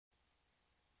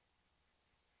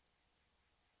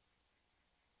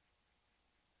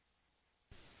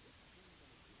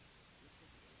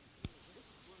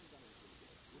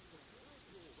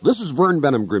This is Vern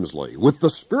Grimsley with the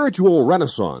Spiritual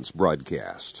Renaissance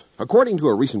broadcast. According to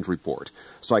a recent report,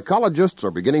 psychologists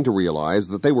are beginning to realize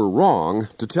that they were wrong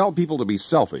to tell people to be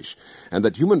selfish, and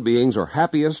that human beings are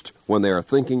happiest when they are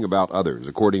thinking about others,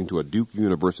 according to a Duke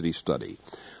University study.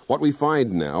 What we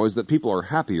find now is that people are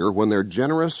happier when they're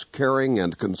generous, caring,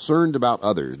 and concerned about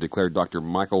others, declared Dr.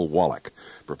 Michael Wallach,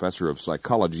 professor of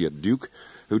psychology at Duke,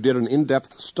 who did an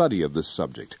in-depth study of this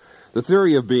subject. The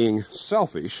theory of being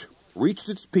selfish reached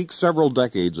its peak several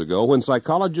decades ago when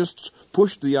psychologists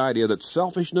pushed the idea that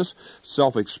selfishness,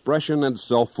 self-expression, and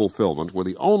self-fulfillment were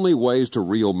the only ways to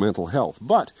real mental health.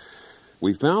 But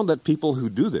we found that people who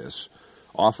do this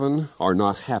often are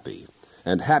not happy,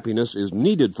 and happiness is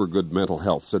needed for good mental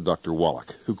health, said Dr.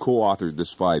 Wallach, who co-authored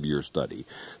this 5-year study.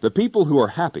 The people who are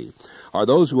happy are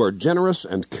those who are generous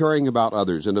and caring about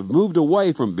others and have moved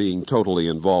away from being totally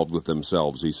involved with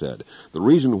themselves, he said. The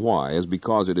reason why is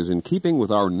because it is in keeping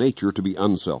with our nature to be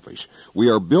unselfish. We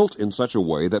are built in such a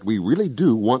way that we really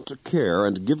do want to care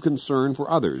and give concern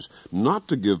for others. Not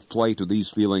to give play to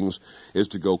these feelings is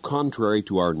to go contrary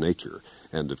to our nature.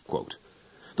 End of quote.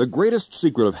 The greatest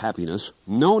secret of happiness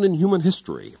known in human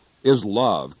history is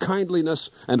love, kindliness,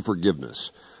 and forgiveness.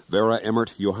 Vera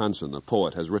Emmert Johansen, the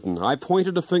poet, has written, "I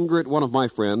pointed a finger at one of my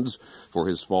friends, for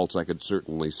his faults I could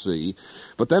certainly see.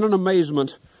 But then in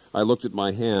amazement I looked at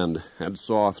my hand and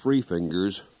saw 3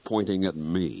 fingers pointing at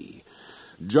me.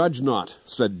 Judge not,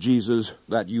 said Jesus,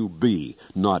 that you be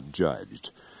not judged."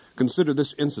 Consider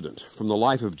this incident from the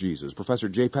life of Jesus. Professor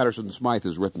J. Patterson Smythe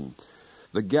has written,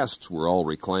 "The guests were all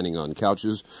reclining on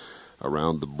couches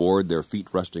around the board, their feet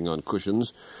resting on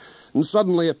cushions, and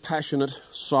suddenly a passionate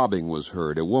sobbing was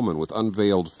heard. A woman with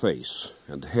unveiled face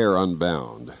and hair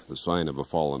unbound, the sign of a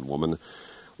fallen woman,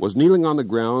 was kneeling on the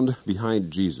ground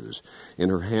behind Jesus, in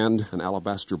her hand an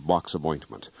alabaster box of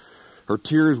ointment. Her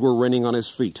tears were raining on his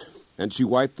feet, and she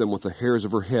wiped them with the hairs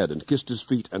of her head and kissed his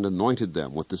feet and anointed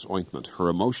them with this ointment. Her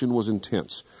emotion was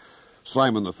intense.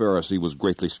 Simon the Pharisee was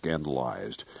greatly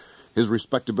scandalized. His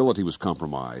respectability was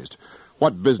compromised.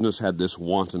 What business had this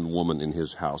wanton woman in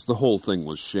his house? The whole thing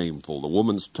was shameful, the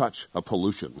woman's touch a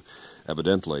pollution.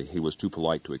 Evidently, he was too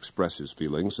polite to express his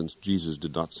feelings, since Jesus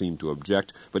did not seem to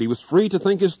object, but he was free to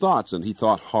think his thoughts, and he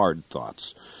thought hard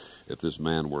thoughts. If this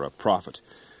man were a prophet,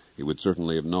 he would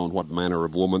certainly have known what manner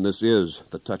of woman this is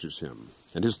that touches him,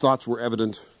 and his thoughts were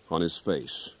evident on his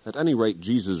face. At any rate,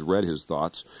 Jesus read his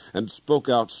thoughts and spoke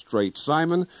out straight.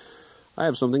 "Simon, I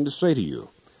have something to say to you."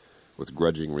 With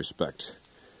grudging respect,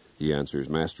 he answers,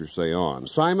 "Master, say on."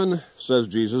 "Simon," says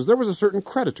Jesus, "there was a certain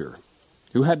creditor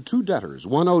who had 2 debtors.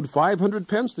 One owed 500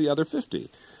 pence, the other 50.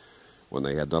 When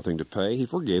they had nothing to pay, he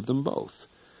forgave them both.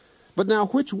 But now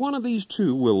which one of these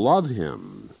 2 will love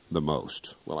him the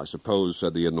most?" "Well, I suppose,"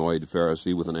 said the annoyed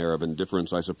Pharisee with an air of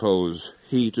indifference, "I suppose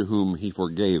he to whom he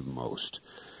forgave most."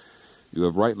 "You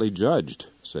have rightly judged,"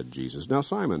 said Jesus. "Now,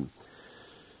 Simon,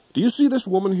 do you see this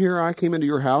woman here? I came into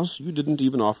your house. You didn't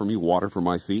even offer me water for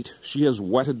my feet. She has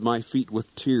wetted my feet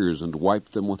with tears and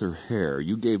wiped them with her hair.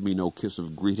 You gave me no kiss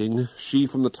of greeting. She,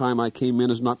 from the time I came in,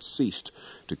 has not ceased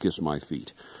to kiss my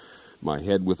feet. My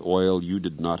head with oil you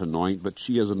did not anoint, but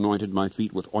she has anointed my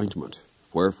feet with ointment.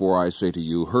 Wherefore I say to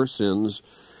you, her sins,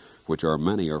 which are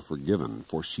many, are forgiven,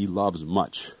 for she loves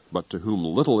much. But to whom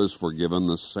little is forgiven,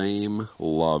 the same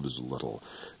loves little."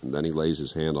 And then he lays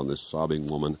his hand on this sobbing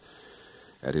woman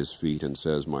at his feet and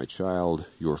says, "My child,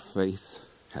 your faith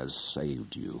has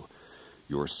saved you.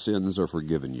 Your sins are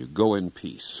forgiven you. Go in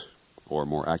peace." Or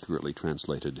more accurately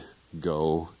translated,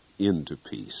 go into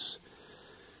peace.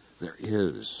 There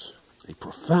is a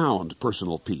profound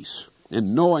personal peace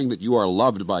in knowing that you are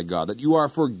loved by God, that you are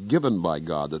forgiven by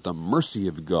God, that the mercy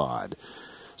of God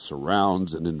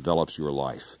surrounds and envelops your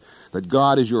life, that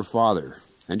God is your Father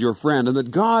and your friend, and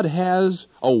that God has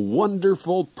a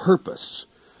wonderful purpose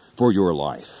for your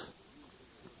life.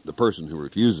 The person who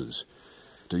refuses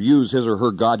to use his or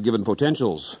her God-given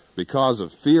potentials because of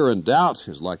fear and doubt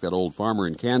is like that old farmer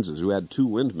in Kansas who had 2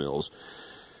 windmills,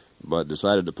 but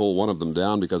decided to pull one of them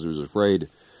down because he was afraid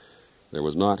there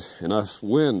was not enough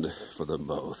wind for them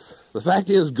both. The fact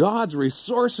is, God's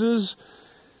resources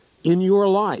in your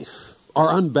life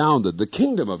are unbounded. The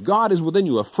kingdom of God is within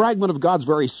you. A fragment of God's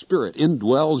very spirit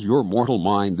indwells your mortal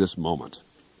mind this moment.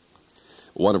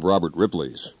 One of Robert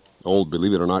Ripley's old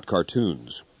Believe It or Not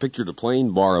cartoons pictured a plain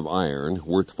bar of iron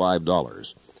worth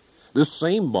 $5. This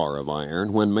same bar of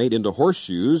iron, when made into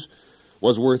horseshoes,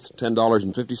 was worth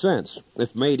 $10.50.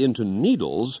 If made into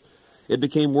needles, it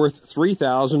became worth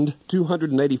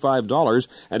 $3,285,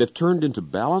 and if turned into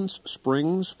balance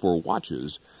springs for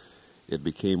watches, it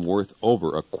became worth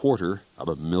over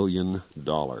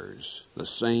 $250,000. The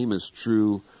same is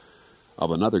true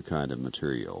of another kind of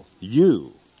material.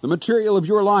 You, the material of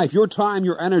your life, your time,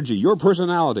 your energy, your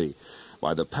personality.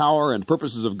 By the power and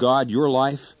purposes of God, your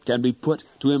life can be put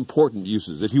to important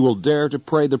uses if you will dare to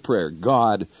pray the prayer,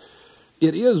 God,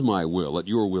 it is my will that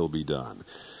your will be done.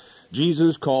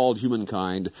 Jesus called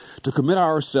humankind to commit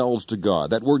ourselves to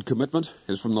God. That word commitment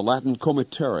is from the Latin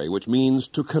committere, which means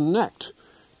to connect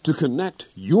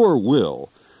your will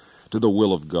to the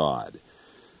will of God.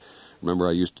 Remember,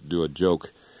 I used to do a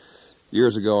joke.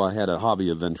 Years ago, I had a hobby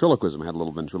of ventriloquism. I had a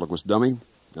little ventriloquist dummy,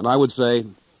 and I would say,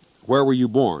 where were you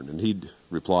born? And he'd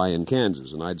reply, in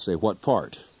Kansas. And I'd say, what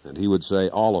part? And he would say,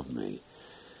 all of me.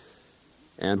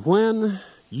 And when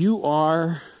you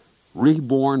are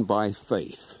reborn by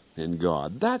faith in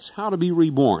God, that's how to be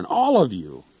reborn, all of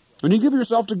you. When you give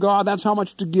yourself to God, that's how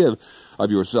much to give of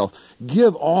yourself.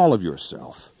 Give all of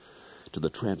yourself to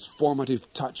the transformative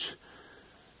touch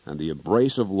and the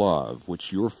embrace of love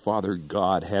which your Father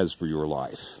God has for your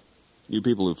life. You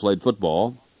people who've played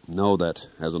football know that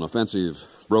as an offensive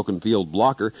broken field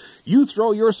blocker, you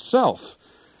throw yourself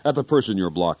at the person you're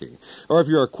blocking. Or if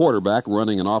you're a quarterback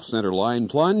running an off-center line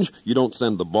plunge, you don't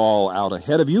send the ball out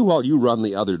ahead of you while you run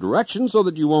the other direction so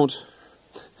that you won't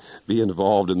be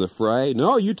involved in the fray.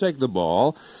 No, you take the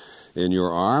ball in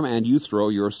your arm and you throw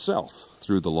yourself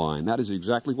through the line. That is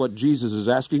exactly what Jesus is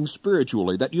asking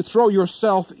spiritually, that you throw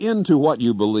yourself into what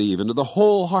you believe, into the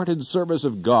wholehearted service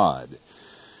of God.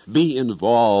 Be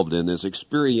involved in this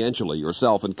experientially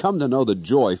yourself and come to know the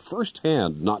joy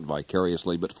firsthand, not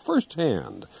vicariously, but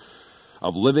firsthand,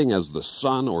 of living as the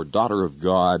son or daughter of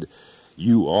God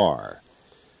you are.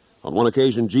 On one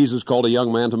occasion, Jesus called a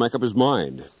young man to make up his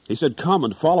mind. He said, come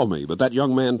and follow me. But that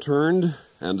young man turned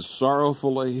and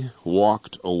sorrowfully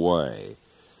walked away.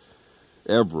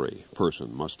 Every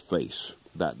person must face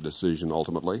that decision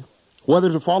ultimately,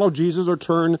 whether to follow Jesus or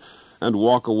turn and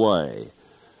walk away.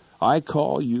 I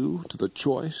call you to the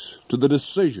choice, to the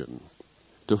decision,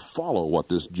 to follow what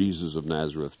this Jesus of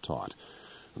Nazareth taught,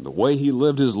 and the way he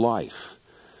lived his life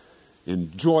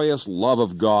in joyous love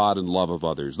of God and love of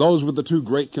others. Those were the two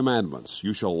great commandments.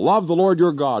 You shall love the Lord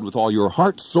your God with all your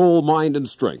heart, soul, mind, and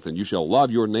strength, and you shall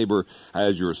love your neighbor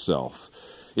as yourself.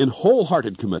 In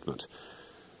wholehearted commitment.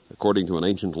 According to an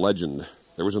ancient legend,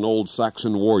 there was an old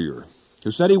Saxon warrior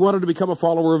who said he wanted to become a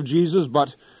follower of Jesus,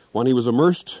 but when he was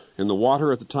immersed in the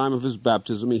water at the time of his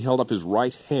baptism, he held up his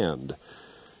right hand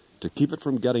to keep it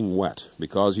from getting wet,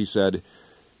 because he said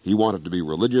he wanted to be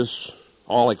religious,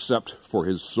 all except for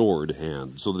his sword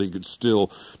hand, so that he could still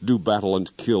do battle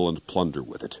and kill and plunder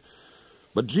with it.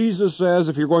 But Jesus says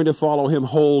if you're going to follow him,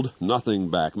 hold nothing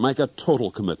back. Make a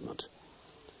total commitment.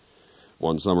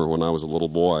 One summer when I was a little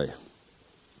boy,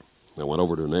 I went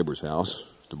over to a neighbor's house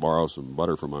to borrow some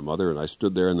butter from my mother, and I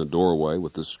stood there in the doorway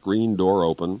with the screen door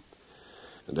open,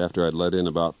 and after I'd let in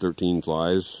about 13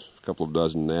 flies, a couple of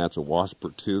dozen gnats, a wasp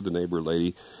or two, the neighbor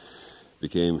lady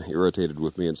became irritated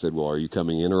with me and said, well, are you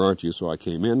coming in or aren't you? So I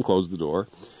came in, closed the door.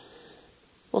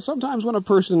 Well, sometimes when a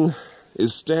person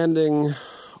is standing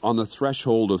on the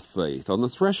threshold of faith, on the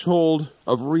threshold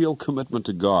of real commitment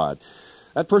to God,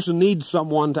 that person needs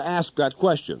someone to ask that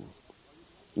question.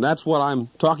 And that's what I'm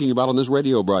talking about on this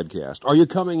radio broadcast. Are you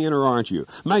coming in or aren't you?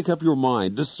 Make up your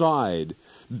mind. Decide.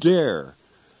 Dare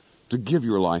to give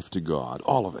your life to God.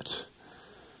 All of it.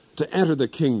 To enter the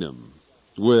kingdom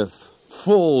with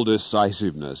full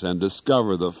decisiveness and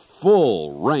discover the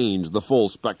full range, the full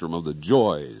spectrum of the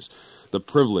joys, the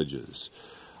privileges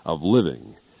of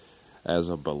living as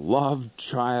a beloved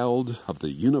child of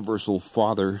the universal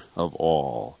Father of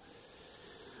all.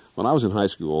 When I was in high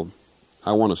school,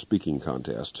 I won a speaking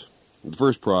contest. The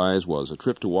first prize was a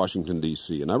trip to Washington,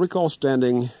 D.C., and I recall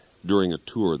standing during a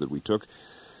tour that we took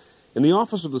in the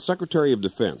office of the Secretary of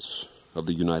Defense of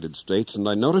the United States, and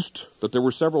I noticed that there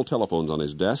were several telephones on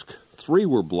his desk. 3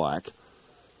 were black,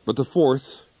 but the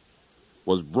 4th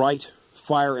was bright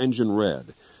fire engine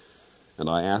red. And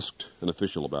I asked an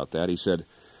official about that. He said,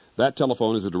 that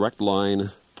telephone is a direct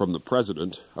line from the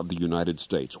President of the United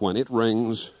States. When it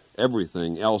rings,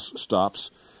 everything else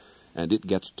stops, and it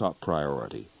gets top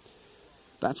priority.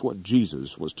 That's what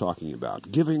Jesus was talking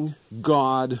about, giving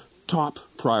God top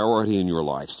priority in your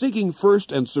life, seeking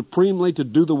first and supremely to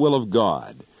do the will of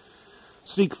God.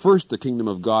 Seek first the kingdom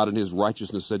of God and his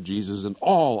righteousness, said Jesus, and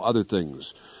all other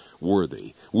things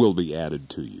worthy will be added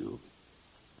to you.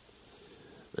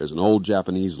 There's an old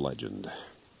Japanese legend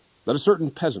that a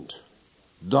certain peasant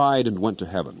died and went to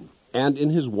heaven, and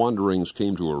in his wanderings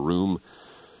came to a room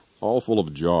all full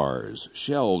of jars,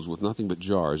 shelves with nothing but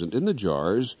jars, and in the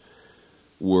jars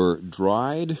were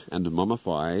dried and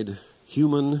mummified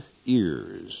human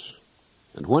ears.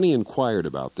 And when he inquired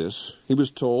about this, he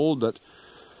was told that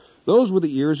Those were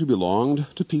the ears who belonged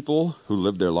to people who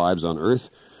lived their lives on earth,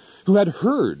 who had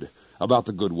heard about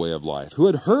the good way of life, who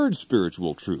had heard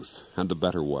spiritual truth and the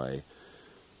better way,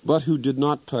 but who did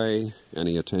not pay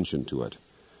any attention to it,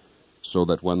 so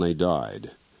that when they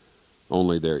died,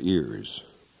 only their ears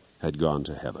had gone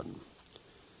to heaven.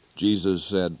 Jesus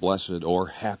said, "Blessed or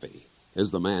happy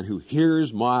is the man who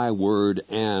hears my word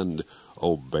and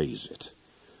obeys it,"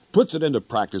 puts it into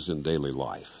practice in daily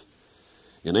life.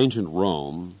 In ancient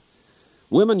Rome,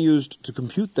 women used to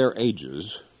compute their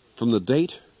ages from the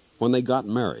date when they got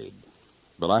married.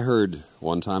 But I heard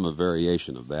one time a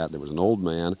variation of that. There was an old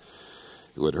man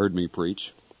who had heard me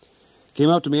preach, came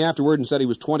up to me afterward and said he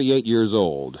was 28 years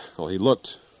old. Well, he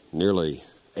looked nearly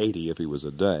 80 if he was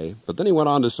a day, but then he went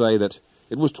on to say that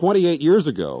it was 28 years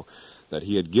ago that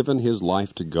he had given his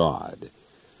life to God.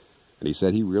 And he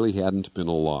said he really hadn't been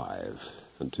alive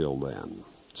until then.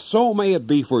 So may it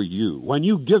be for you. When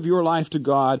you give your life to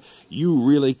God, you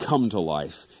really come to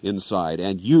life inside,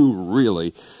 and you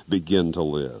really begin to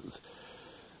live.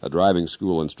 A driving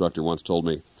school instructor once told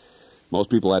me most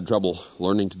people had trouble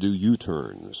learning to do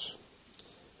U-turns.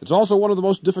 It's also one of the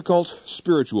most difficult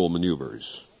spiritual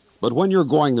maneuvers. But when you're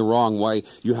going the wrong way,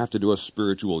 you have to do a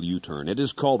spiritual U-turn. It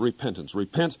is called repentance.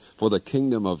 Repent, for the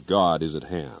kingdom of God is at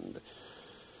hand.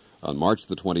 On March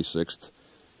the 26th,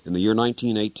 in the year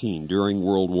 1918, during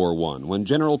World War I, when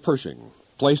General Pershing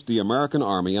placed the American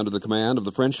Army under the command of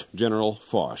the French General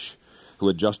Foch, who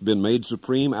had just been made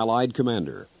Supreme Allied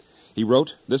Commander, he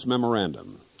wrote this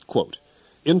memorandum, quote,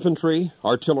 "Infantry,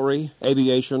 artillery,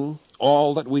 aviation,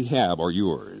 all that we have are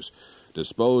yours.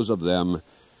 Dispose of them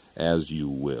as you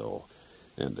will."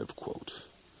 End of quote.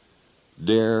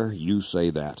 Dare you say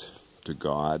that to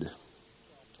God?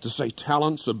 To say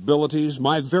talents, abilities,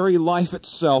 my very life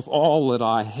itself, all that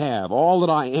I have, all that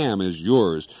I am is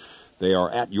yours. They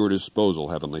are at your disposal,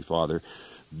 Heavenly Father.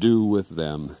 Do with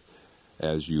them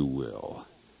as you will.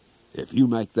 If you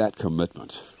make that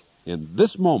commitment in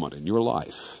this moment in your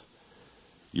life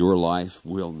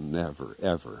will never,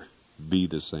 ever be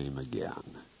the same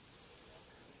again.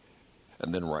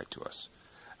 And then write to us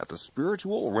at the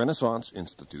Spiritual Renaissance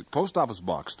Institute, Post Office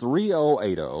Box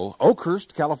 3080,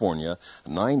 Oakhurst, California,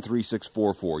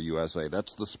 93644 USA.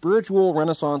 That's the Spiritual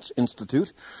Renaissance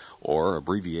Institute, or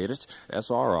abbreviate it,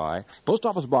 SRI, Post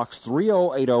Office Box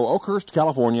 3080, Oakhurst,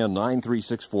 California,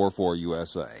 93644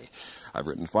 USA. I've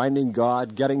written Finding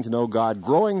God, Getting to Know God,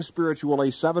 Growing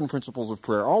Spiritually, 7 Principles of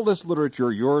Prayer. All this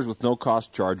literature yours with no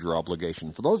cost, charge, or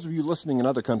obligation. For those of you listening in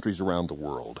other countries around the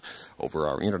world, over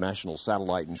our international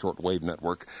satellite and shortwave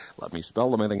network, let me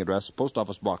spell the mailing address, Post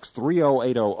Office Box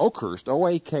 3080, Oakhurst,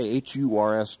 Oakhurst,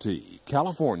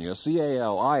 California, California,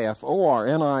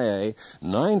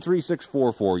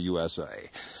 93644 USA.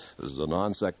 This is a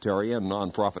non-sectarian,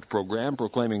 non-profit program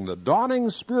proclaiming the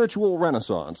dawning spiritual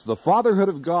renaissance, the fatherhood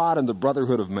of God and the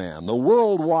brotherhood of man, the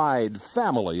worldwide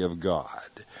family of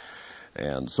God.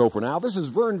 And so for now, this is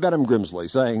Vern Grimsley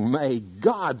saying, may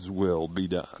God's will be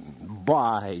done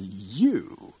by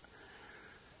you.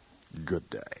 Good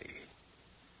day.